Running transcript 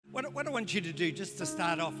what I want you to do, just to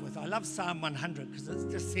start off with, I love Psalm 100 because it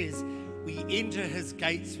just says, we enter his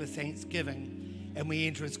gates with thanksgiving and we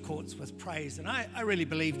enter his courts with praise. And I really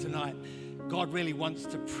believe tonight God really wants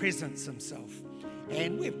to presence himself.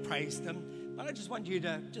 And we've praised him, but I just want you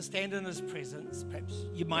to just stand in his presence. Perhaps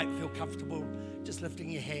you might feel comfortable just lifting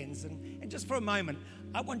your hands. And just for a moment,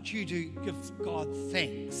 I want you to give God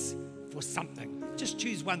thanks for something. Just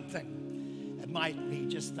choose one thing. It might be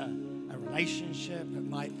just a relationship. It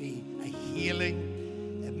might be a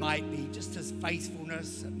healing. It might be just his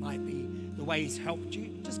faithfulness. It might be the way he's helped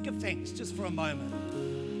you. Just give thanks just for a moment.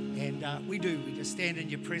 And we just stand in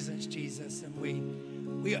your presence, Jesus, and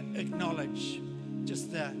we acknowledge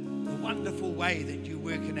just the wonderful way that you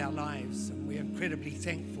work in our lives, and we're incredibly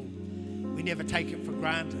thankful. We never take it for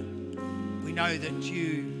granted. We know that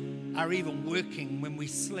you are even working when we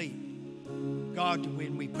sleep. God,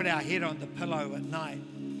 when we put our head on the pillow at night,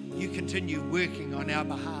 you continue working on our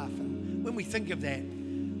behalf. And when we think of that,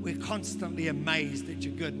 we're constantly amazed at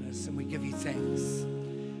your goodness, and we give you thanks.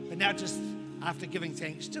 But now, just after giving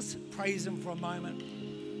thanks, just praise him for a moment.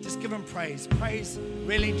 Just give him praise. Praise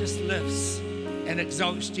really just lifts and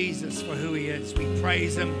exalts Jesus for who he is. We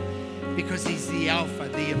praise him because he's the Alpha,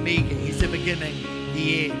 the Omega. He's the beginning,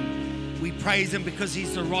 the end. We praise him because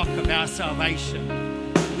he's the rock of our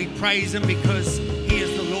salvation. We praise him because he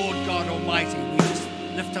is the Lord God Almighty. We just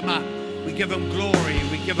lift him up. We give him glory.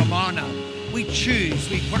 We give him honor. We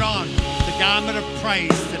put on the garment of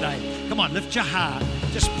praise today. Come on, lift your heart.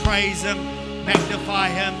 Just praise him, magnify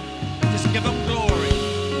him, just give him glory.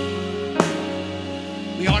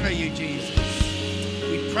 We honor you, Jesus.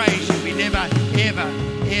 We praise you. We never, ever,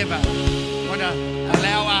 ever want to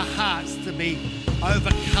allow our hearts to be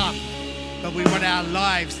overcome, but we want our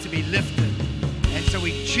lives to be lifted. And so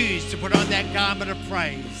we choose to put on that garment of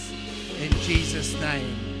praise in Jesus'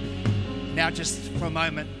 name. Now, just for a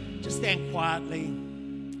moment, just stand quietly,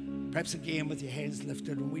 perhaps again with your hands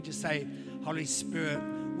lifted, and we just say, Holy Spirit,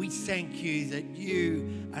 we thank you that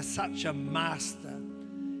you are such a master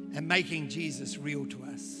in making Jesus real to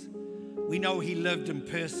us. We know he lived in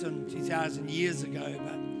person 2,000 years ago,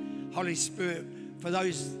 but Holy Spirit, for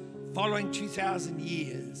those following 2,000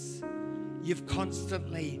 years, you've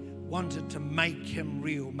constantly wanted to make him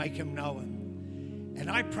real, make him known. And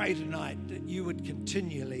I pray tonight that you would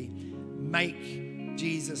continually make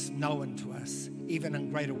Jesus known to us, even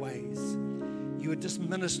in greater ways. You would just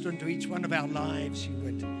minister into each one of our lives. You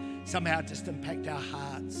would somehow just impact our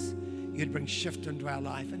hearts. You'd bring shift into our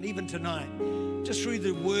life. And even tonight, just through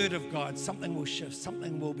the word of God, something will shift,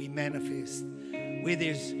 something will be manifest. Where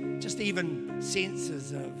there's just even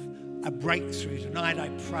senses of a breakthrough. Tonight I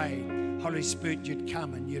pray, Holy Spirit, you'd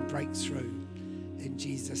come and you'd break through. In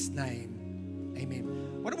Jesus' name, amen.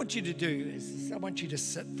 What I want you to do is I want you to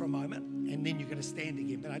sit for a moment, and then you're going to stand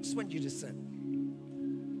again. But I just want you to sit.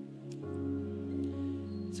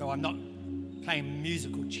 So I'm not playing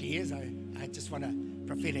musical chairs. I just want a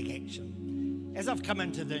prophetic action. As I've come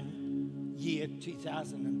into the year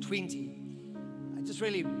 2020, I just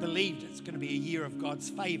really believed it's going to be a year of God's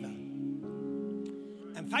favor.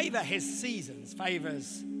 And favor has seasons. Favor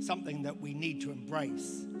is something that we need to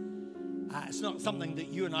embrace. It's not something that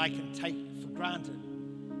you and I can take for granted.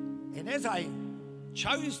 And as I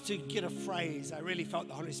chose to get a phrase, I really felt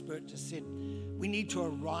the Holy Spirit just said, we need to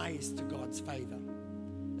arise to God's favor.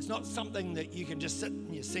 It's not something that you can just sit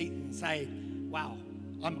in your seat and say, wow,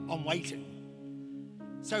 I'm waiting.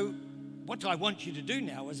 So what I want you to do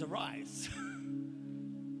now is arise.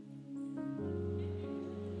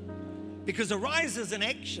 Because arise is an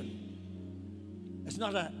action. It's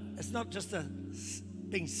not just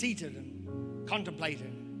being seated and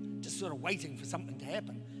contemplating, just sort of waiting for something to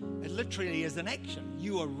happen. It literally is an action.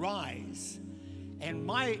 You arise. And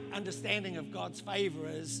my understanding of God's favor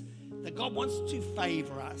is that God wants to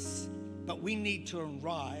favor us, but we need to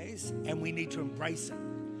arise and we need to embrace it.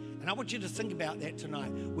 And I want you to think about that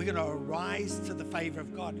tonight. We're going to arise to the favor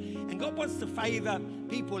of God. And God wants to favor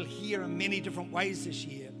people here in many different ways this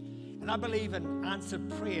year. And I believe in answered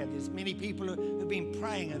prayer. There's many people who've been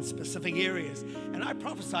praying in specific areas. And I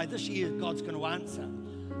prophesy this year God's going to answer.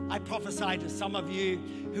 I prophesy to some of you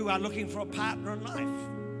who are looking for a partner in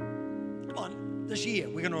life. Come on, this year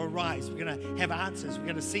we're going to arise. We're going to have answers. We're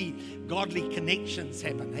going to see godly connections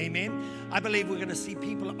happen. Amen. I believe we're going to see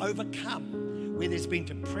people overcome where there's been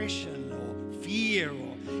depression or fear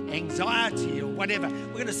or anxiety or whatever.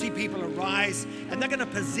 We're going to see people arise and they're going to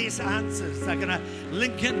possess answers. They're going to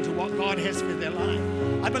link into what God has for their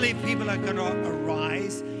life. I believe people are going to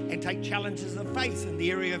arise and take challenges of faith in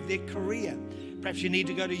the area of their career. Perhaps you need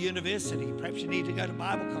to go to university. Perhaps you need to go to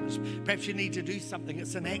Bible college. Perhaps you need to do something.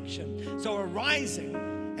 It's an action. So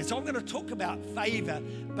arising And so I'm going to talk about favor,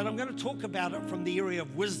 but I'm going to talk about it from the area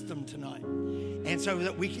of wisdom tonight. And so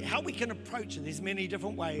that how we can approach it, there's many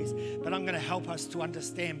different ways, but I'm going to help us to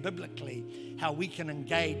understand biblically how we can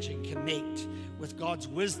engage and connect with God's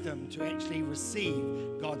wisdom to actually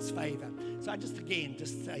receive God's favor. So I just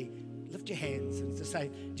say, lift your hands and just say,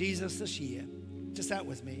 Jesus, this year, just say it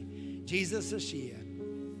with me, Jesus, this year,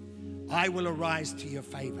 I will arise to your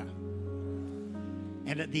favor.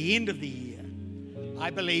 And at the end of the year, I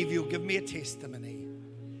believe you'll give me a testimony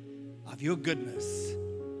of your goodness.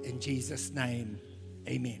 In Jesus' name,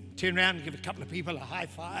 amen. Turn around and give a couple of people a high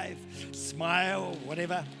five, smile,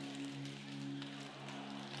 whatever.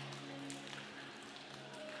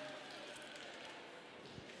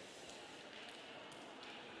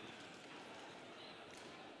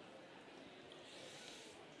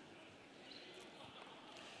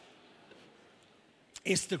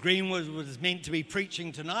 Esther Green was meant to be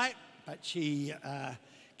preaching tonight, but she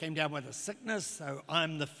came down with a sickness, so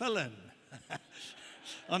I'm the fill-in.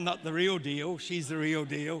 I'm not the real deal. She's the real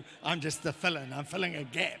deal. I'm just the fill-in. I'm filling a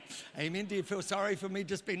gap. Amen. Do you feel sorry for me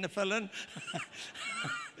just being the fill-in?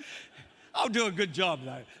 I'll do a good job,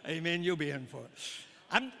 though. Amen. You'll be in for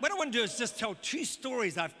it. What I want to do is just tell two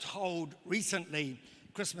stories I've told recently.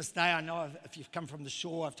 Christmas Day, I know if you've come from the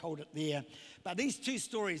shore, I've told it there. But these two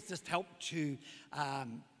stories just help to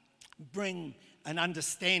bring an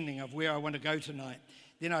understanding of where I want to go tonight.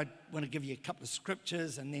 Then I want to give you a couple of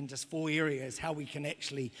scriptures and then just 4 areas how we can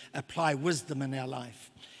actually apply wisdom in our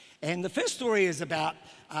life. And the first story is about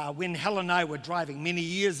when Helen and I were driving many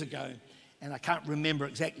years ago, and I can't remember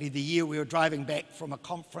exactly the year. We were driving back from a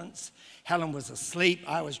conference. Helen was asleep.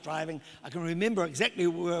 I was driving. I can remember exactly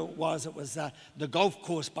where it was. It was the golf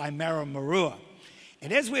course by Maramarua.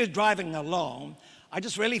 And as we were driving along, I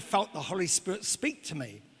just really felt the Holy Spirit speak to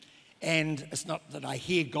me. And it's not that I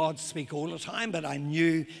hear God speak all the time, but I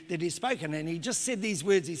knew that He'd spoken. And He just said these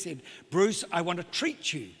words. He said, Bruce, I want to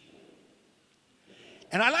treat you.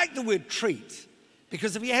 And I like the word treat,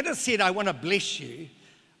 because if He had said, I want to bless you,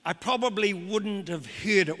 I probably wouldn't have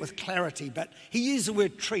heard it with clarity. But He used the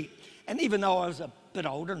word treat. And even though I was a bit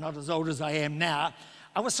older, not as old as I am now,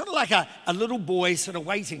 I was sort of like a little boy sort of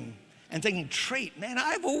waiting and thinking, treat, man,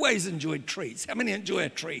 I've always enjoyed treats. How many enjoy a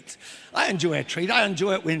treat? I enjoy a treat. I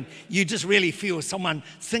enjoy it when you just really feel someone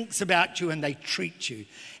thinks about you and they treat you.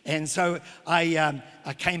 And so I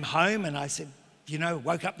came home and I said,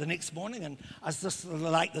 woke up the next morning and I was just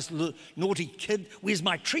like this little naughty kid. Where's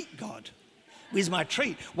my treat, God? Where's my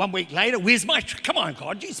treat? 1 week later, where's my treat? Come on,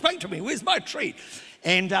 God, you spoke to me. Where's my treat?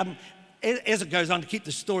 And as it goes on, to keep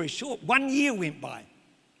the story short, 1 year went by.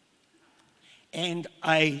 And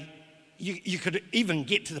you could even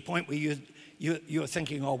get to the point where you're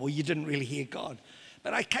thinking, oh, well, you didn't really hear God.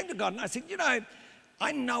 But I came to God and I said,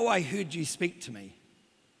 I know I heard you speak to me.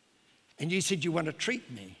 And you said you want to treat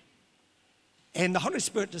me. And the Holy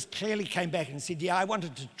Spirit just clearly came back and said, yeah, I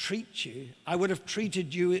wanted to treat you. I would have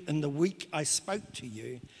treated you in the week I spoke to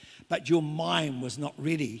you, but your mind was not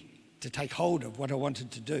ready to take hold of what I wanted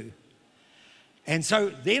to do. And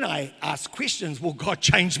so then I asked questions. Well, God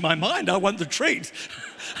changed my mind. I want the treat.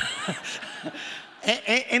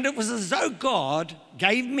 And it was as though God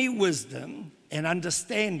gave me wisdom and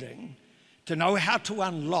understanding to know how to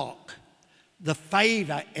unlock the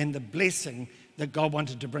favor and the blessing that God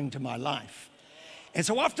wanted to bring to my life. And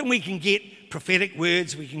so often we can get prophetic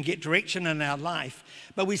words, we can get direction in our life,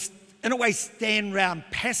 but we, in a way, stand around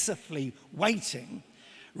passively waiting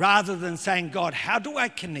rather than saying, God, how do I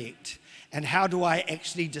connect and how do I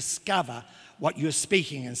actually discover what you're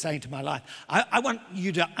speaking and saying to my life? I want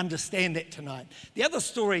you to understand that tonight. The other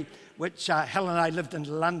story, which Helen and I lived in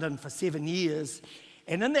London for 7 years,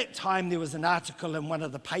 and in that time there was an article in one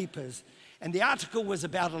of the papers, and the article was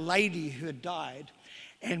about a lady who had died.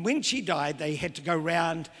 And when she died, they had to go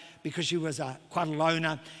round, because she was quite a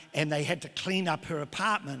loner, and they had to clean up her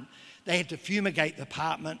apartment. They had to fumigate the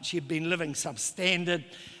apartment. She had been living substandard.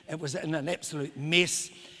 It was in an absolute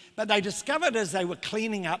mess. But they discovered as they were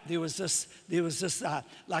cleaning up, there was this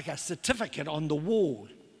like a certificate on the wall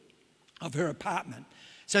of her apartment.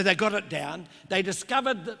 So they got it down. They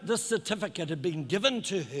discovered that this certificate had been given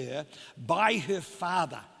to her by her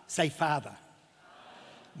father. Say father.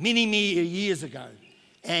 Many years ago.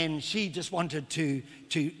 And she just wanted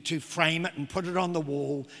to frame it and put it on the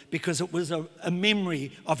wall because it was a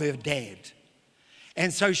memory of her dad.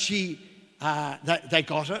 And so they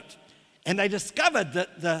got it, and they discovered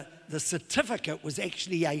that the certificate was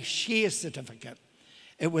actually a share certificate.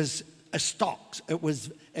 It was a stock. It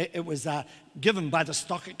was given by the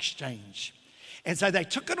stock exchange. And so they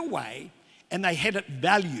took it away, and they had it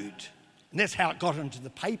valued. And that's how it got into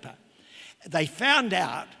the paper. they found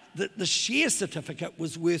out that the share certificate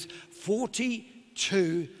was worth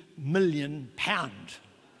 £42 million,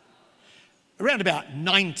 around about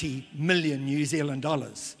 90 million New Zealand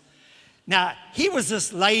dollars. Now, here was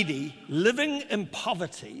this lady living in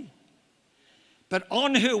poverty, but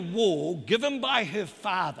on her wall, given by her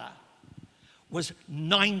father, was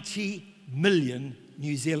 90 million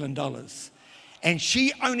New Zealand dollars. And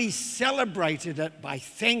she only celebrated it by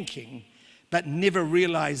thanking, but never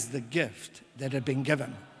realized the gift that had been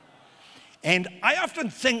given. And I often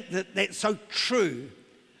think that that's so true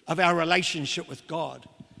of our relationship with God,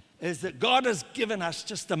 is that God has given us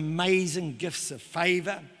just amazing gifts of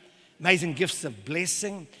favor, amazing gifts of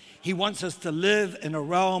blessing. He wants us to live in a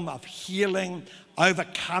realm of healing,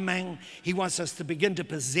 overcoming. He wants us to begin to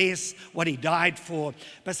possess what he died for.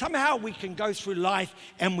 But somehow we can go through life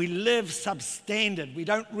and we live substandard. We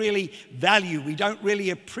don't really value, we don't really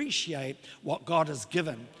appreciate what God has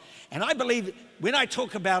given. And I believe when I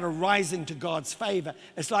talk about arising to God's favor,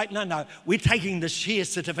 it's like, no, we're taking the share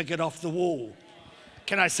certificate off the wall.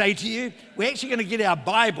 Can I say to you, we're actually going to get our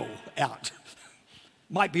Bible out.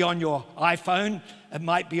 Might be on your iPhone, it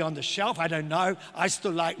might be on the shelf, I don't know. I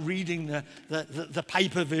still like reading the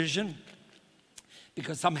paper version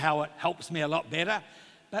because somehow it helps me a lot better.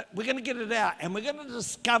 But we're going to get it out and we're going to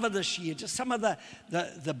discover this year just some of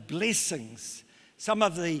the blessings, some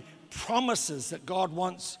of the promises that God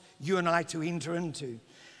wants you and I to enter into.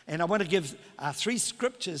 And I want to give 3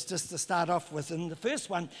 scriptures just to start off with. And the first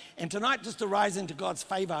one, and tonight just to rise into God's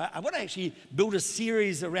favor, I want to actually build a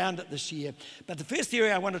series around it this year. But the first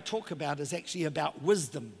area I want to talk about is actually about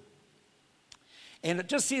wisdom. And it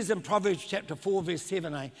just says in Proverbs chapter 4, verse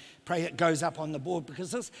 7, I pray it goes up on the board,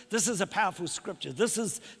 because this is a powerful scripture. This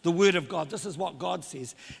is the word of God. This is what God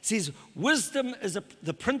says. It says, wisdom is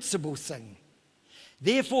the principal thing.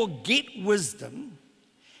 Therefore get wisdom,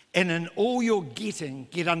 and in all your getting,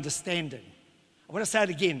 get understanding. I want to say it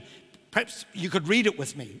again. Perhaps you could read it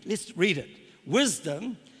with me. Let's read it.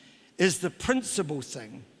 Wisdom is the principal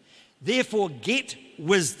thing. Therefore, get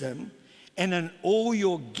wisdom, and in all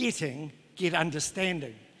your getting, get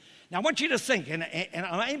understanding. Now, I want you to think, and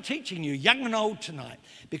I am teaching you, young and old tonight,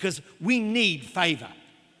 because we need favor.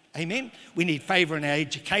 Amen? We need favor in our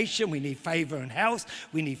education. We need favor in health.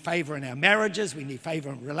 We need favor in our marriages. We need favor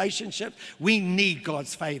in relationships. We need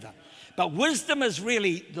God's favor. But wisdom is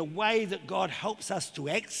really the way that God helps us to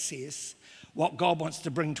access what God wants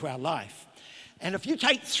to bring to our life. And if you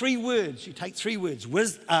take 3 words,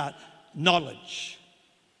 knowledge.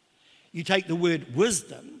 You take the word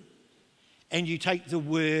wisdom, and you take the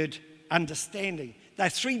word understanding. They're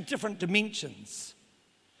 3 different dimensions.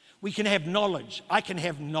 We can have knowledge. I can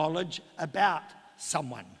have knowledge about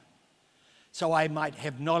someone. So I might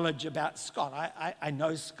have knowledge about Scott. I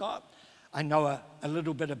know Scott. I know a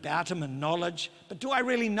little bit about him and knowledge, but do I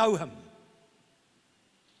really know him?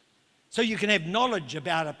 So you can have knowledge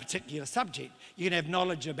about a particular subject. You can have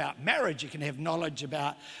knowledge about marriage. You can have knowledge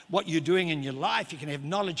about what you're doing in your life. You can have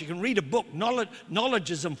knowledge. You can read a book.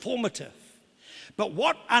 Knowledge is informative. But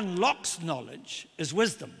what unlocks knowledge is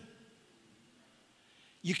wisdom.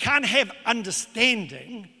 You can't have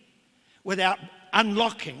understanding without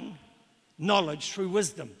unlocking knowledge through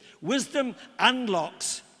wisdom. Wisdom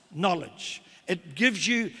unlocks knowledge. It gives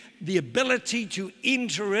you the ability to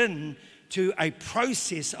enter into a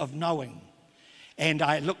process of knowing. And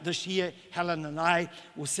look, this year, Helen and I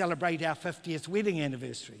will celebrate our 50th wedding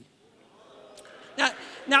anniversary. Now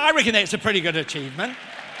I reckon that's a pretty good achievement.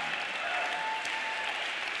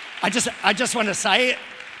 I just want to say,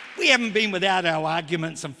 we haven't been without our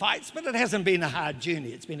arguments and fights, but it hasn't been a hard journey.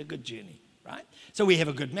 It's been a good journey, right? So we have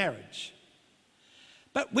a good marriage.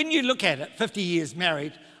 But when you look at it, 50 years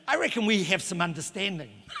married, I reckon we have some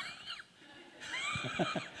understanding.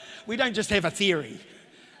 We don't just have a theory.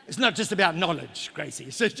 It's not just about knowledge, Gracie.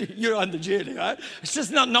 It's just, you're on the journey, right? It's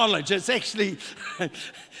just not knowledge. It's actually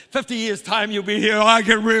 50 years' time you'll be here. I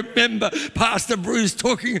can remember Pastor Bruce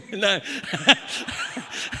talking.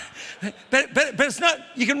 But it's not,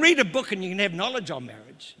 you can read a book and you can have knowledge on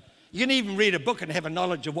marriage. You can even read a book and have a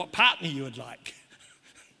knowledge of what partner you would like.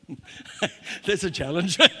 That's a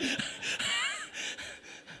challenge.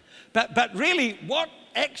 But really, what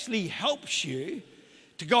actually helps you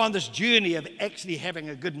to go on this journey of actually having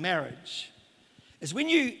a good marriage is when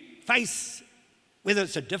you face, whether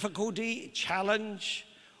it's a difficulty, a challenge,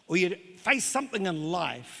 or you face something in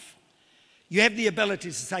life, you have the ability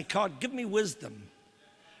to say, God, give me wisdom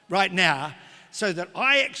right now so that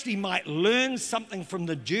I actually might learn something from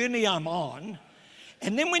the journey I'm on.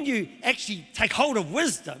 And then when you actually take hold of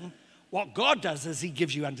wisdom, what God does is he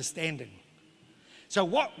gives you understanding. So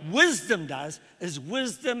what wisdom does is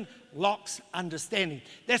wisdom locks understanding.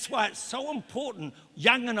 That's why it's so important,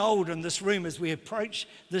 young and old in this room, as we approach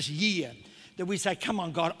this year, that we say, come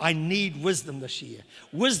on, God, I need wisdom this year.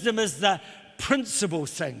 Wisdom is the principal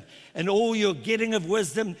thing. And all you're getting of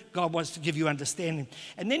wisdom, God wants to give you understanding.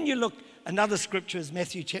 And then you look, another scripture is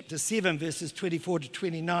Matthew chapter 7, verses 24 to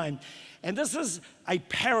 29. And this is a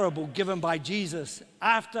parable given by Jesus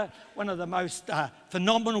after one of the most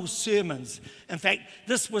phenomenal sermons. In fact,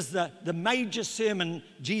 this was the major sermon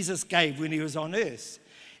Jesus gave when he was on earth.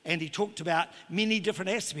 And he talked about many different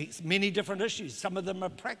aspects, many different issues. Some of them are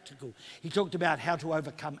practical. He talked about how to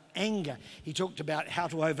overcome anger. He talked about how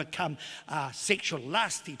to overcome sexual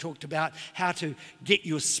lust. He talked about how to get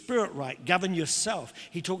your spirit right, govern yourself.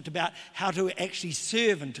 He talked about how to actually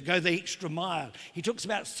serve and to go the extra mile. He talks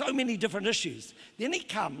about so many different issues. Then he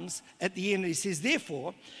comes at the end and he says,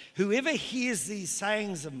 therefore, whoever hears these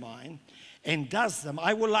sayings of mine and does them,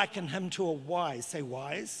 I will liken him to a wise, say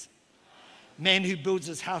wise, man who builds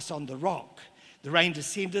his house on the rock. The rain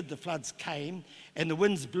descended, the floods came, and the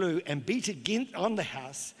winds blew and beat against on the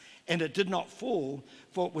house, and it did not fall,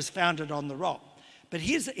 for it was founded on the rock. But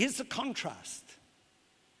here's the contrast.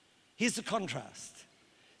 Here's the contrast.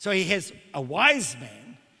 So he has a wise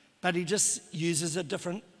man, but he just uses a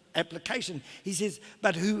different application. He says,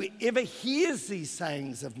 but whoever hears these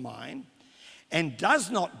sayings of mine and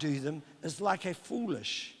does not do them is like a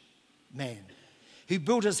foolish man who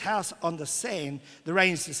built his house on the sand. The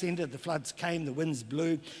rains descended, the floods came, the winds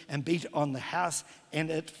blew and beat on the house, and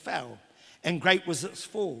it fell. And great was its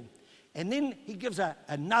fall. And then he gives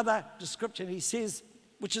another description. He says,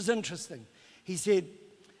 which is interesting. He said,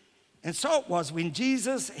 and so it was when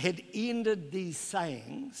Jesus had ended these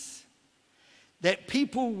sayings that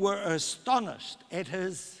people were astonished at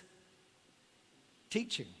his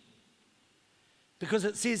teaching. Because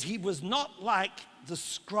it says he was not like the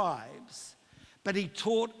scribes, but he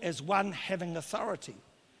taught as one having authority.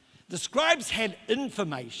 The scribes had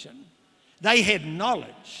information, they had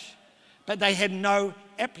knowledge, but they had no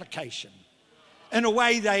application. In a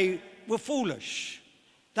way, they were foolish.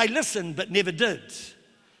 They listened but never did.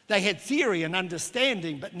 They had theory and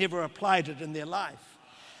understanding but never applied it in their life.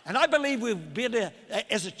 And I believe we're better,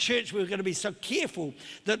 as a church, we're going to be so careful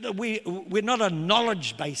that we're not a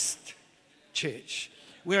knowledge-based church.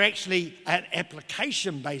 We're actually an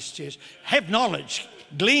application-based church. Have knowledge,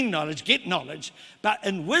 glean knowledge, get knowledge, but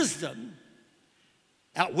in wisdom,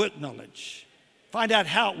 outwork knowledge. Find out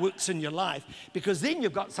how it works in your life, because then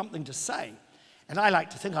you've got something to say. And I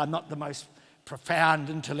like to think I'm not the most profound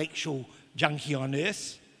intellectual junkie on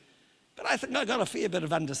earth, but I think I've got a fair bit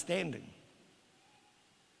of understanding.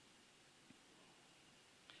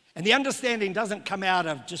 And the understanding doesn't come out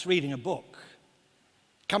of just reading a book.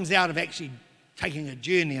 It comes out of actually taking a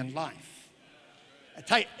journey in life.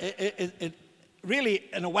 It really,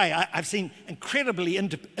 in a way, I've seen incredibly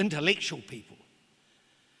intellectual people,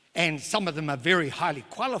 and some of them are very highly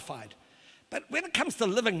qualified. But when it comes to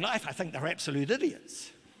living life, I think they're absolute idiots.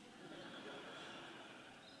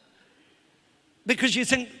 Because you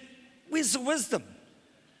think, where's the wisdom?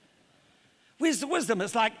 Where's the wisdom?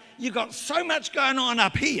 It's like you've got so much going on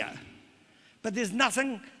up here, but there's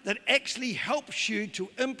nothing that actually helps you to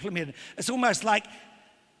implement it. It's almost like,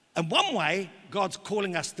 in one way, God's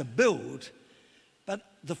calling us to build, but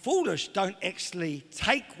the foolish don't actually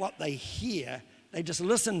take what they hear, they just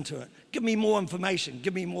listen to it. Give me more information,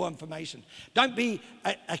 give me more information. Don't be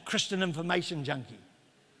a Christian information junkie.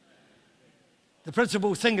 The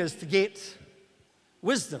principal thing is to get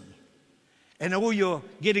wisdom. And all you're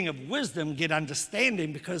getting of wisdom, get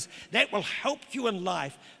understanding, because that will help you in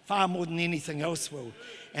life far more than anything else will.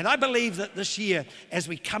 And I believe that this year, as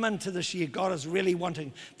we come into this year, God is really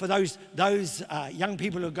wanting for those young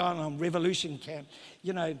people who are going on Revolution Camp,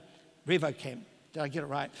 Revo Camp. Did I get it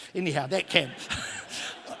right? Anyhow, that camp.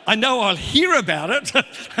 I know I'll hear about it,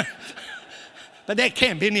 but that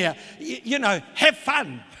camp, anyhow, have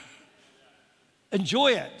fun.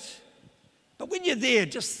 Enjoy it. But when you're there,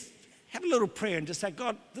 just have a little prayer and just say,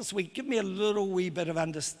 God, this week, give me a little wee bit of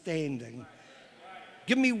understanding.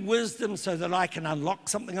 Give me wisdom so that I can unlock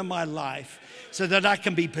something in my life, so that I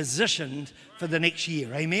can be positioned for the next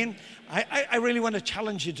year. Amen? I really want to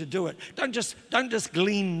challenge you to do it. Don't just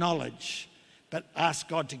glean knowledge, but ask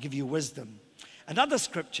God to give you wisdom. Another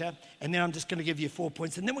scripture, and then I'm just going to give you 4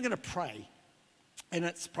 points, and then we're going to pray. And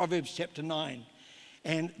it's Proverbs chapter 9.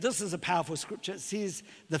 And this is a powerful scripture. It says,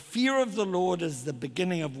 the fear of the Lord is the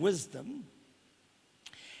beginning of wisdom,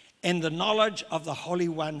 and the knowledge of the Holy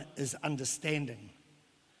One is understanding.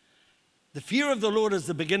 The fear of the Lord is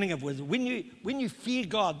the beginning of wisdom. When you fear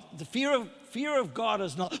God, the fear of God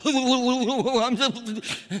is not,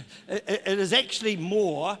 it is actually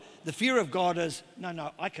more, the fear of God is,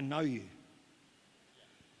 no, I can know you.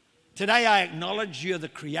 Today I acknowledge you're the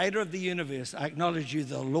creator of the universe. I acknowledge you're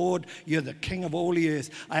the Lord. You're the King of all the earth.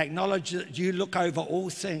 I acknowledge that you look over all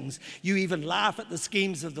things. You even laugh at the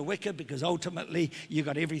schemes of the wicked because ultimately you've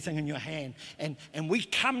got everything in your hand. And we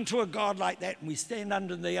come to a God like that and we stand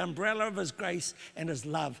under the umbrella of his grace and his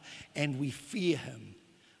love and we fear him.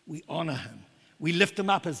 We honor him. We lift him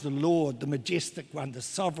up as the Lord, the majestic one, the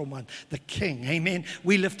sovereign one, the King. Amen.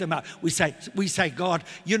 We lift him up. We say, God,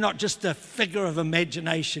 you're not just a figure of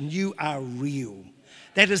imagination. You are real.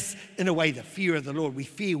 That is, in a way, the fear of the Lord. We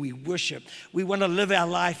fear, we worship. We want to live our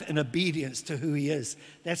life in obedience to who he is.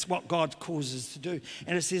 That's what God calls us to do.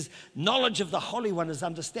 And it says, knowledge of the Holy One is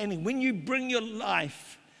understanding. When you bring your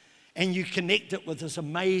life and you connect it with this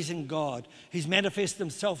amazing God who's manifested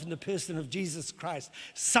himself in the person of Jesus Christ,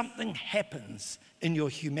 something happens in your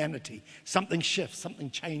humanity. Something shifts, something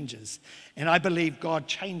changes. And I believe God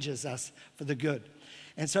changes us for the good.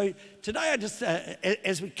 And so today I just,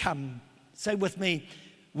 as we come, say with me,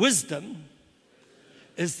 wisdom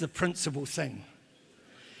is the principal thing.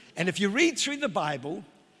 And if you read through the Bible,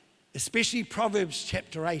 especially Proverbs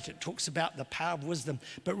chapter 8, it talks about the power of wisdom,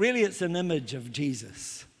 but really it's an image of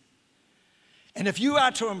Jesus. And if you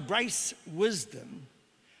are to embrace wisdom,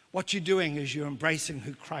 what you're doing is you're embracing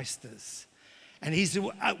who Christ is. And he's the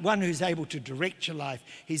one who's able to direct your life.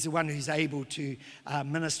 He's the one who's able to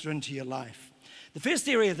minister into your life. The first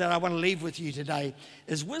area that I want to leave with you today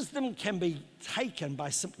is wisdom can be taken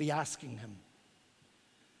by simply asking him.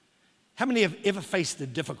 How many have ever faced a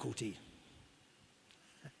difficulty?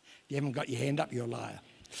 If you haven't got your hand up, you're a liar.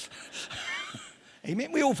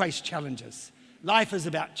 Amen. We all face challenges. Life is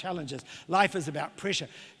about challenges. Life is about pressure.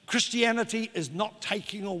 Christianity is not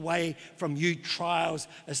taking away from you trials.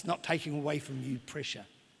 It's not taking away from you pressure.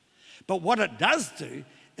 But what it does do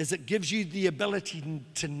is it gives you the ability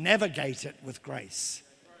to navigate it with grace.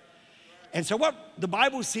 And so what the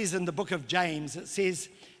Bible says in the book of James, it says,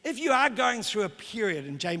 if you are going through a period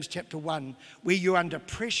in James chapter 1 where you're under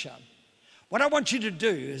pressure, what I want you to do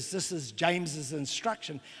is, this is James's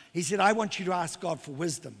instruction. He said, I want you to ask God for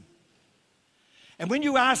wisdom. And when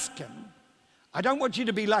you ask him, I don't want you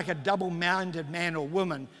to be like a double-minded man or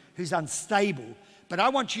woman who's unstable, but I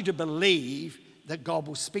want you to believe that God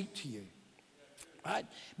will speak to you. Right?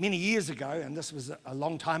 Many years ago, and this was a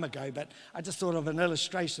long time ago, but I just thought of an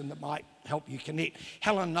illustration that might help you connect.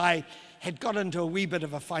 Helen and I had got into a wee bit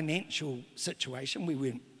of a financial situation. We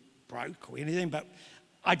weren't broke or anything, but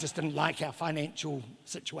I just didn't like our financial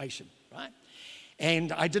situation, right?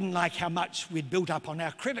 And I didn't like how much we'd built up on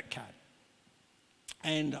our credit card.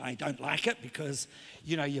 And I don't like it because,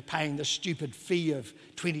 you know, you're paying the stupid fee of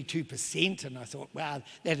 22%. And I thought, wow,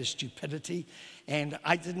 that is stupidity. And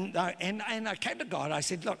I didn't know. And I came to God. I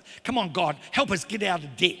said, look, come on, God, help us get out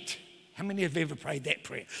of debt. How many have ever prayed that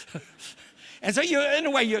prayer? And so you're, in a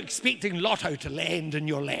way, you're expecting lotto to land in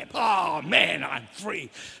your lap. Oh, man, I'm free.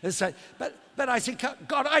 And so, but I said,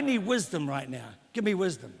 God, I need wisdom right now. Give me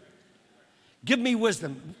wisdom. Give me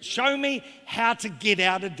wisdom. Show me how to get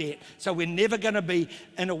out of debt so we're never going to be,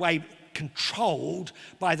 in a way, controlled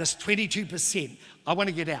by this 22%. I want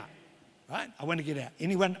to get out, right? I want to get out.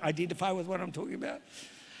 Anyone identify with what I'm talking about?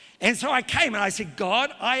 And so I came and I said,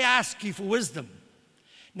 God, I ask you for wisdom.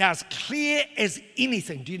 Now, as clear as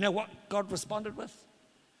anything, do you know what God responded with?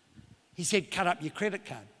 He said, cut up your credit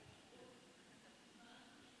card.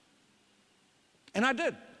 And I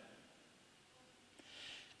did.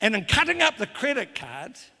 And in cutting up the credit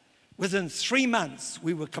card, within 3 months,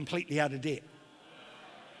 we were completely out of debt.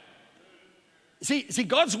 See,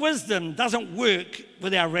 God's wisdom doesn't work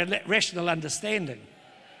with our rational understanding.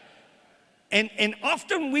 And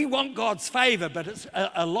often we want God's favor, but it's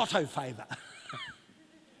a lotto favor.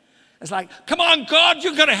 It's like, come on, God,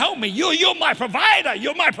 you've got to help me. You're my provider.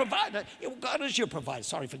 You're my provider. Yeah, well, God is your provider.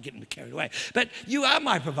 Sorry for getting carried away. But you are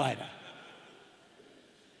my provider.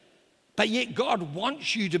 But yet God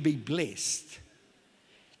wants you to be blessed.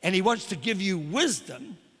 And he wants to give you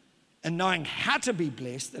wisdom in knowing how to be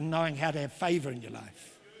blessed and knowing how to have favor in your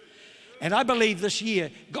life. And I believe this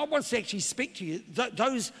year, God wants to actually speak to you.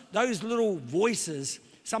 Those little voices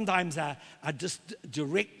sometimes are just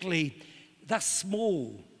directly, they're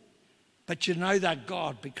small. But you know they're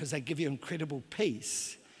God because they give you incredible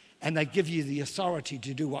peace. And they give you the authority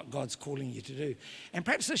to do what God's calling you to do. And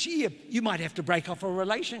perhaps this year, you might have to break off a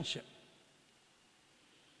relationship.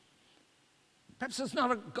 Perhaps it's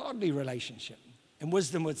not a godly relationship. And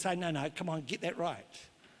wisdom would say, no, come on, get that right.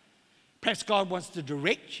 Perhaps God wants to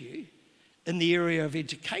direct you in the area of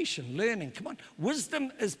education, learning. Come on,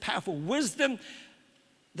 wisdom is powerful. Wisdom,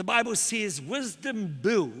 the Bible says, wisdom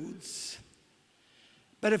builds,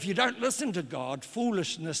 but if you don't listen to God,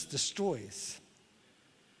 foolishness destroys.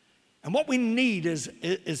 And what we need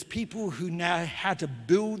is people who know how to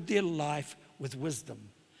build their life with wisdom.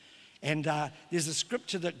 And there's a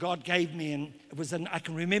scripture that God gave me, and it was I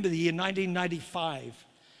can remember the year 1995,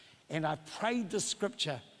 and I prayed this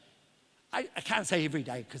scripture. I can't say every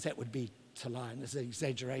day because that would be to lie, and it's an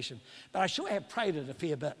exaggeration, but I sure have prayed it a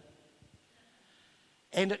fair bit.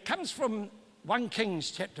 And it comes from 1 Kings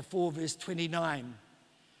chapter 4, verse 29,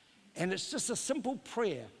 and it's just a simple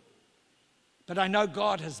prayer. But I know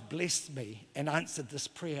God has blessed me and answered this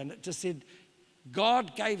prayer. And it just said,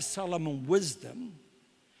 God gave Solomon wisdom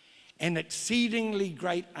and exceedingly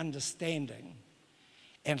great understanding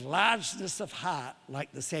and largeness of heart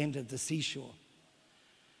like the sand of the seashore.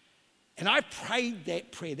 And I prayed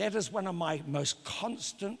that prayer. That is one of my most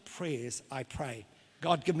constant prayers I pray.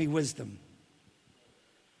 God, give me wisdom.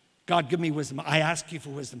 God, give me wisdom. I ask you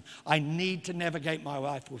for wisdom. I need to navigate my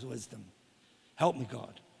life with wisdom. Help me,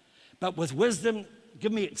 God. But with wisdom,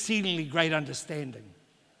 give me exceedingly great understanding.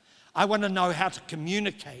 I want to know how to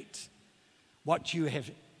communicate what you have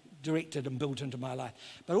directed and built into my life.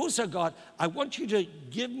 But also, God, I want you to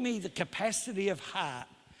give me the capacity of heart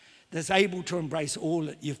that's able to embrace all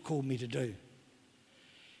that you've called me to do.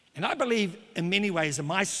 And I believe in many ways in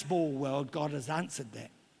my small world, God has answered that.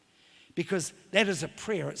 Because that is a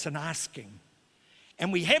prayer, it's an asking.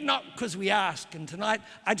 And we have not because we ask. And tonight,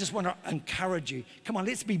 I just want to encourage you. Come on,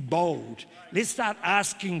 let's be bold. Let's start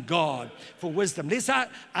asking God for wisdom. Let's start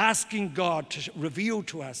asking God to reveal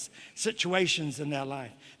to us situations in our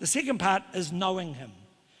life. The second part is knowing Him.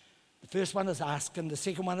 The first one is asking. The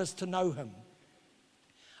second one is to know Him.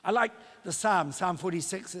 I like the Psalm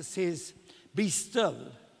 46. It says, be still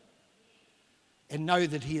and know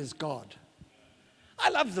that He is God. I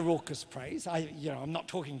love the raucous praise. I'm not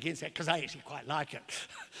talking against that because I actually quite like it.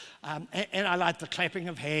 And I like the clapping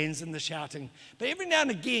of hands and the shouting. But every now and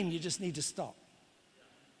again, you just need to stop.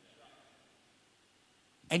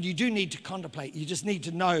 And you do need to contemplate. You just need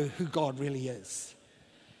to know who God really is.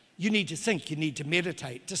 You need to think. You need to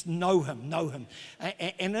meditate. Just know Him, know Him.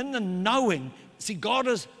 And in the knowing, see, God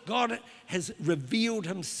has revealed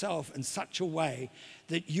Himself in such a way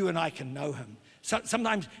that you and I can know Him. So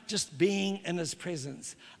sometimes just being in His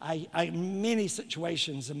presence. Many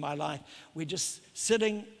situations in my life, we're just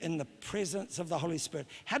sitting in the presence of the Holy Spirit.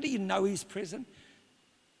 How do you know He's present?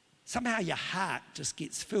 Somehow your heart just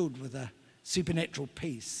gets filled with a supernatural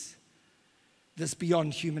peace that's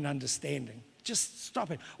beyond human understanding. Just stop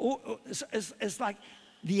it. It's like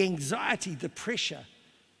the anxiety, the pressure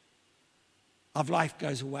of life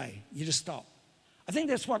goes away. You just stop. I think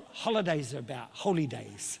that's what holidays are about, holy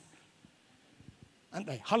days. Aren't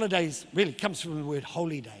they? Holidays really comes from the word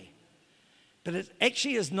holy day. But it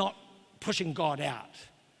actually is not pushing God out.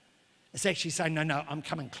 It's actually saying, no, I'm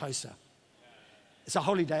coming closer. It's a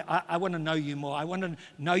holy day. I want to know you more. I want to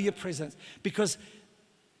know your presence. Because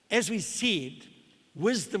as we said,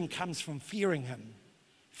 wisdom comes from fearing Him.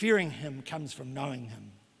 Fearing Him comes from knowing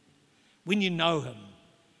Him. When you know Him,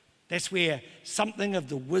 that's where something of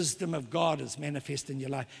the wisdom of God is manifest in your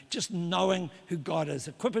life. Just knowing who God is.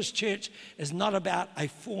 Equippers Church is not about a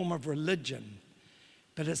form of religion,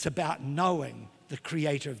 but it's about knowing the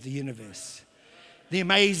Creator of the universe. The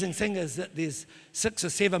amazing thing is that there's 6 or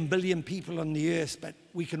 7 billion people on the earth, but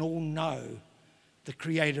we can all know the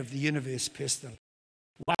Creator of the universe personally.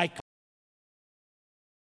 Why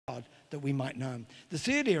God? That we might know Him. The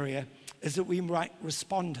third area is that we might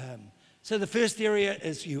respond to Him. So the first area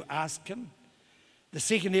is you ask Him. The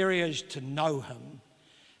second area is to know Him.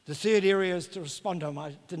 The third area is to respond to Him.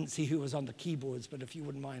 I didn't see who was on the keyboards, but if you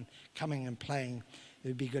wouldn't mind coming and playing, it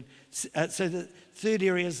would be good. So the third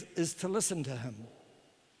area is to listen to Him.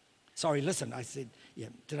 Sorry, listen. I said,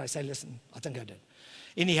 did I say listen? I think I did.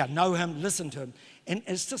 Anyhow, know Him, listen to Him. And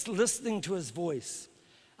it's just listening to His voice.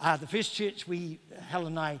 The first church Helen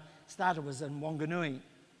and I started was in Wanganui.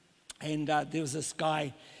 And there was this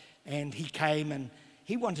guy, and he came and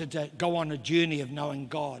he wanted to go on a journey of knowing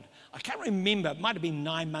God. I can't remember, it might have been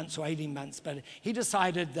 9 months or 18 months, but he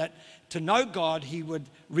decided that to know God, he would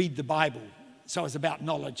read the Bible. So it was about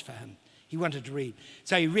knowledge for him. He wanted to read.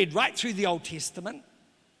 So he read right through the Old Testament.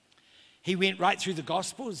 He went right through the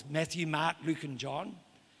Gospels, Matthew, Mark, Luke, and John.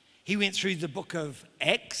 He went through the book of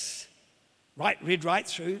Acts, read right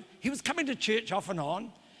through. He was coming to church off and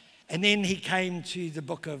on. And then he came to the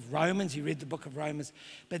book of Romans. He read the book of Romans.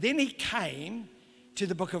 But then he came to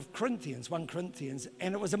the book of Corinthians, 1 Corinthians.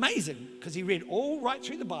 And it was amazing because he read all right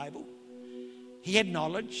through the Bible. He had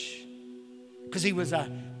knowledge. because he was a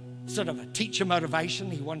sort of a teacher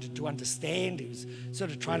motivation. He wanted to understand. He was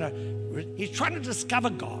sort of trying to discover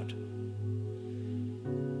God.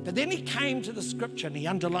 But then he came to the scripture and he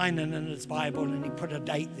underlined it in his Bible and he put a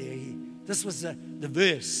date there. This was the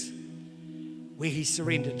verse where he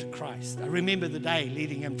surrendered to Christ. I remember the day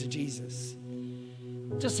leading him to Jesus.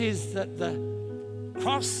 It just says that the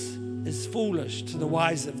cross is foolish to the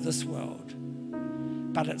wise of this world,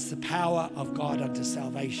 but it's the power of God unto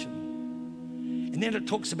salvation. And then it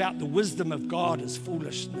talks about the wisdom of God as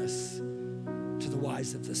foolishness to the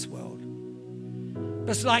wise of this world. But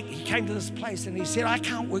it's like he came to this place and he said, I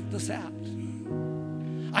can't work this out.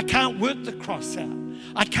 I can't work the cross out.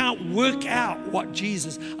 I can't work out what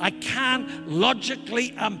Jesus, I can't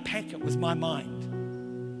logically unpack it with my mind.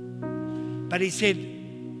 But he said,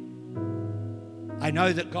 I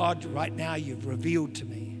know that God, right now you've revealed to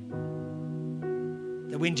me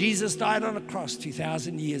that when Jesus died on a cross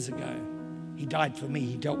 2,000 years ago, he died for me.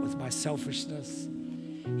 He dealt with my selfishness.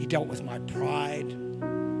 He dealt with my pride.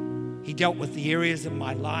 He dealt with the areas of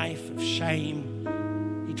my life of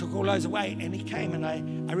shame. He took all those away and he came, and I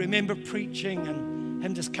remember preaching and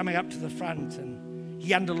him just coming up to the front, and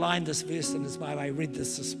he underlined this verse in his Bible. I read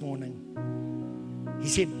this morning. He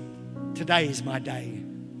said, today is my day.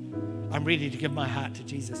 I'm ready to give my heart to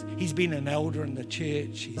Jesus. He's been an elder in the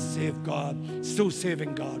church. He's served God, still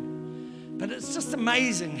serving God. But it's just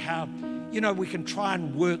amazing how, we can try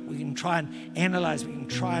and work, we can try and analyze, we can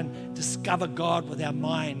try and discover God with our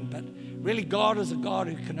mind. But really, God is a God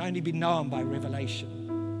who can only be known by revelation.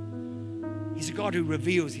 He's a God who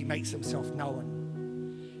reveals, he makes himself known.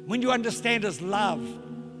 When you understand his love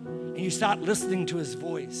and you start listening to his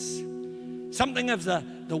voice, something of the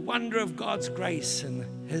wonder of God's grace and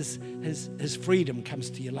his freedom comes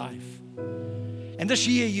to your life. And this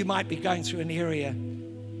year you might be going through an area,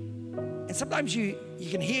 and sometimes you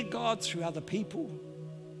can hear God through other people.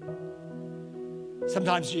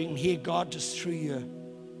 Sometimes you can hear God just through your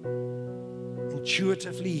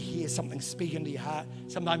intuitively hear something speak into your heart.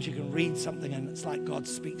 Sometimes you can read something and it's like God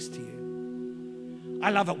speaks to you. I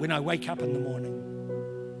love it when I wake up in the morning.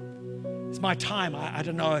 It's my time. I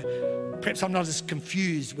don't know. Perhaps I'm not as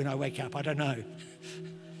confused when I wake up. I don't know.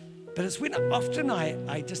 But it's when often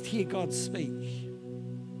I just hear God speak.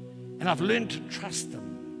 And I've learned to trust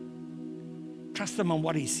him. Trust him on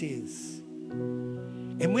what he says.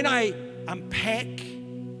 And when I unpack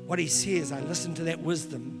what he says, I listen to that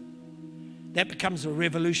wisdom. That becomes a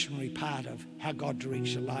revolutionary part of how God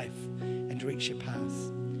directs your life and directs your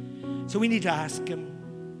path. So we need to ask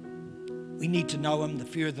him. We need to know him. The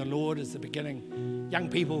fear of the Lord is the beginning. Young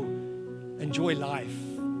people, enjoy life,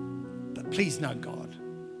 but please know God.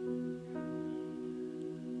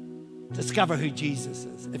 Discover who Jesus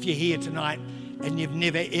is. If you're here tonight and you've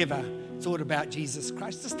never ever thought about Jesus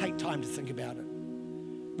Christ, just take time to think about it.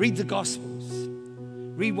 Read the Gospels.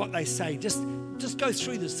 Read what they say. Just go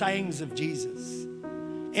through the sayings of Jesus.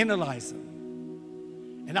 Analyze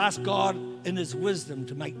them. And ask God in his wisdom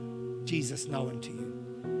to make Jesus known to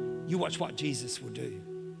you. You watch what Jesus will do.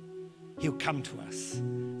 He'll come to us.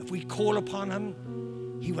 If we call upon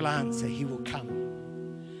him, he will answer. He will come.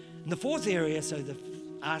 And the fourth area,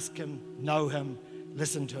 ask him, know him,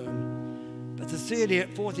 listen to him. But the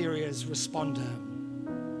fourth area is respond to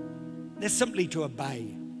him. That's simply to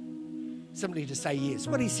obey. Simply to say yes.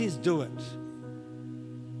 What he says, do it.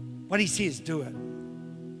 What he says, do it.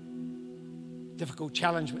 Difficult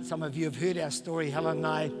challenge, but some of you have heard our story. Helen and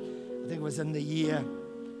I think it was in the year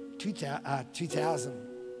 2000.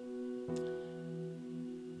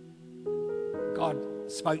 God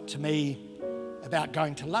spoke to me about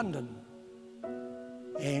going to London.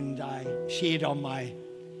 And I shared on my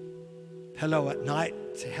pillow at night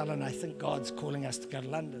to Helen, I think God's calling us to go to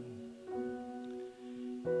London.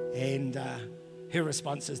 And her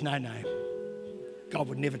response is, no. God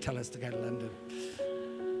would never tell us to go to London.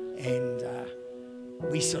 And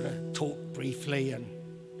we sort of talked briefly, and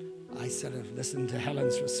I sort of listened to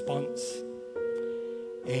Helen's response.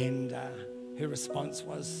 And her response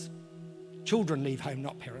was, children leave home,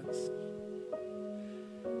 not parents.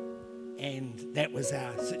 And that was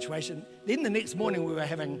our situation. Then the next morning we were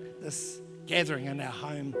having this gathering in our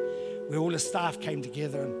home where all the staff came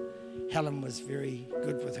together, and Helen was very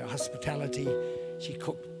good with her hospitality. She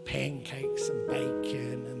cooked pancakes and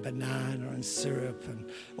bacon and banana and syrup and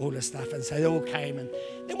all this stuff. And so they all came. And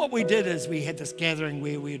then what we did is we had this gathering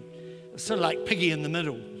where we were sort of like piggy in the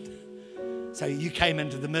middle. So you came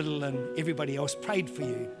into the middle and everybody else prayed for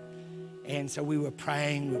you. And so we were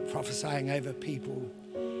praying, we were prophesying over people.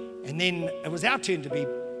 And then it was our turn to be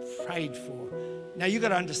prayed for. Now you've got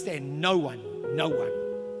to understand, no one,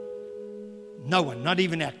 not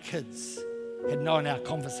even our kids, had known our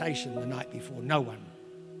conversation the night before. No one.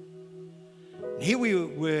 And here we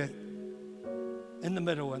were in the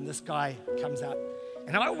middle, and this guy comes up.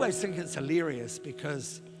 And I always think it's hilarious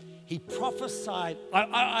because he prophesied.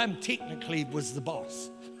 I'm technically was the boss,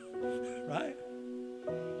 right?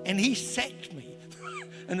 And he sacked me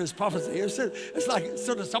in his prophecy. It's like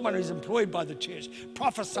sort of someone who's employed by the church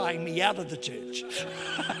prophesying me out of the church.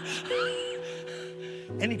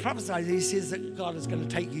 And he prophesied, he says that God is going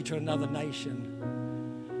to take you to another nation.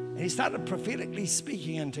 And he started prophetically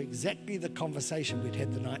speaking into exactly the conversation we'd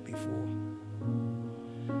had the night before.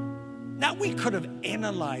 Now, we could have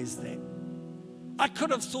analyzed that. I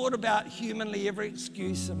could have thought about humanly every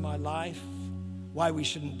excuse in my life why we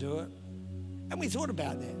shouldn't do it. And we thought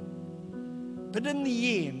about that. But in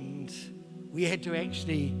the end, we had to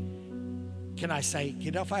actually, can I say,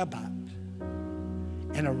 get off our butt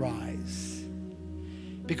and arise.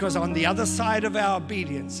 Because on the other side of our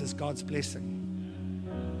obedience is God's blessing.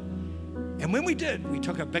 And when we did, we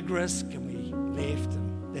took a big risk and we left.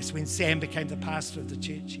 And that's when Sam became the pastor of the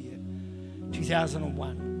church here,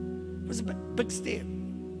 2001. It was a big step.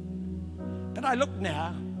 But I look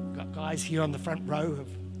now, I've got guys here on the front row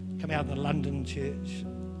who've come out of the London church.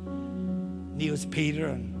 Niels Peter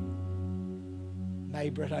and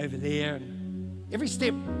Maybrit over there. And every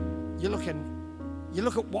step you look at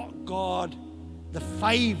what God, the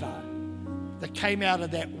favor that came out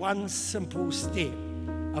of that one simple step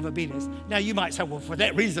of obedience. Now you might say, well, for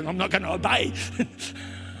that reason, I'm not going to obey.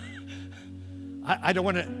 I don't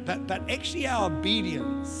want to, but actually our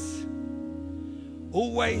obedience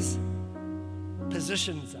always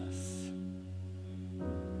positions us.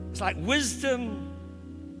 It's like wisdom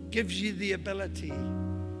gives you the ability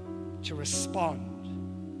to respond.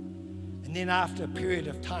 And then after a period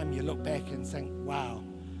of time, you look back and think, wow,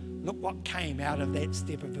 look what came out of that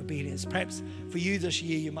step of obedience. Perhaps for you this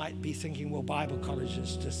year, you might be thinking, well, Bible college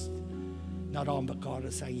is just not on, but God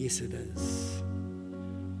is saying, yes, it is.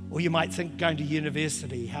 Or you might think going to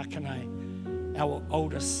university, how can I? Our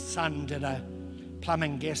oldest son did a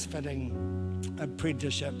plumbing gas fitting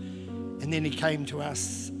apprenticeship. And then he came to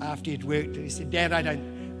us after he'd worked and he said, Dad, I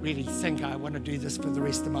don't really think I want to do this for the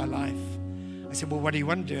rest of my life. I said, well, what do you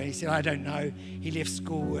want to do? And he said, I don't know. He left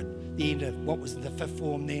school at the end of what was the fifth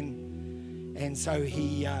form then. And so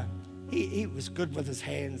he was good with his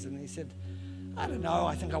hands. And he said, I don't know,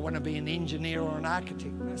 I think I want to be an engineer or an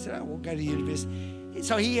architect. And I said, oh, we'll go to university.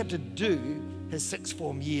 So he had to do his sixth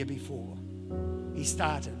form year before he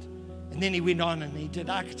started. And then he went on and he did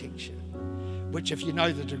architecture, which if you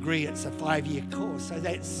know the degree, it's a 5-year course. So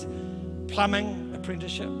that's plumbing,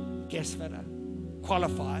 apprenticeship, gas fitter,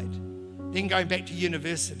 qualified. Then going back to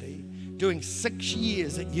university, doing 6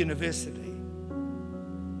 years at university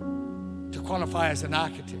to qualify as an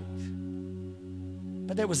architect.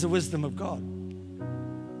 But that was the wisdom of God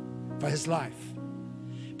for his life.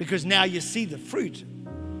 Because now you see the fruit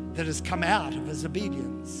that has come out of his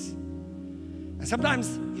obedience. And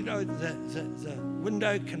sometimes, you know, the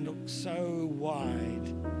window can look so wide,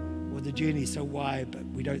 or the journey so wide, but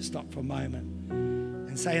we don't stop for a moment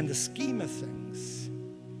and say, in the scheme of things,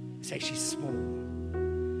 it's actually small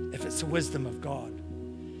if it's the wisdom of God.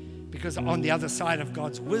 Because on the other side of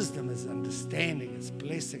God's wisdom is understanding, is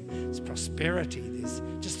blessing, is prosperity. There's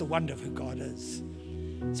just the wonder of who God is.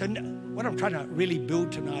 So what I'm trying to really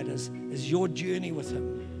build tonight is your journey with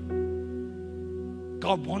him.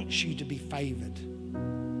 God wants you to be favored.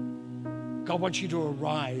 God wants you to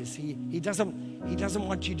arise. He doesn't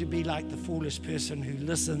want you to be like the foolish person who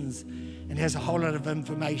listens and has a whole lot of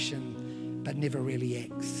information but never really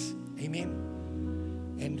acts. Amen?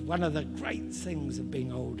 And one of the great things of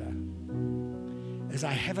being older is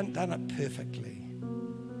I haven't done it perfectly,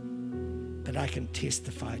 but I can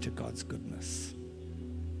testify to God's goodness.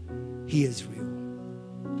 He is real.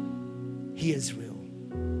 He is real.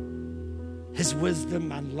 His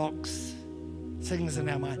wisdom unlocks things in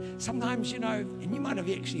our mind. Sometimes, you know, and you might have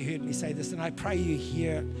actually heard me say this, and I pray you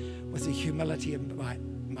hear it with the humility in my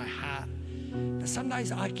heart. But some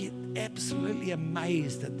days I get absolutely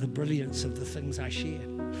amazed at the brilliance of the things I share.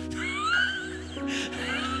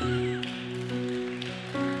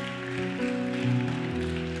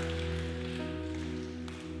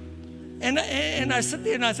 And I sit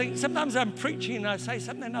there and I think, sometimes I'm preaching and I say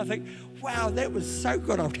something and I think, wow, that was so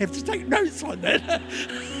good, I'll have to take notes on that.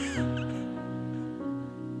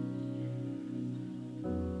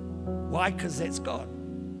 Why? Because that's God.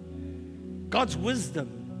 God's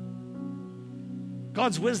wisdom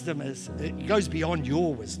it goes beyond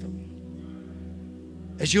your wisdom.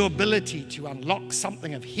 It's your ability to unlock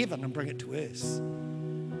something of heaven and bring it to earth.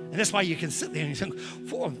 And that's why you can sit there and you think,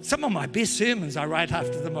 some of my best sermons are right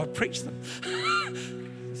after them, I've preached them.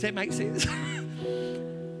 Does that make sense?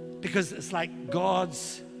 Because it's like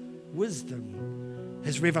God's wisdom,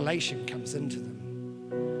 his revelation comes into them.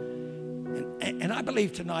 And I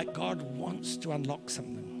believe tonight God wants to unlock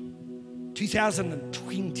something.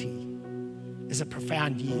 2020 is a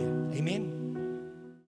profound year. Amen?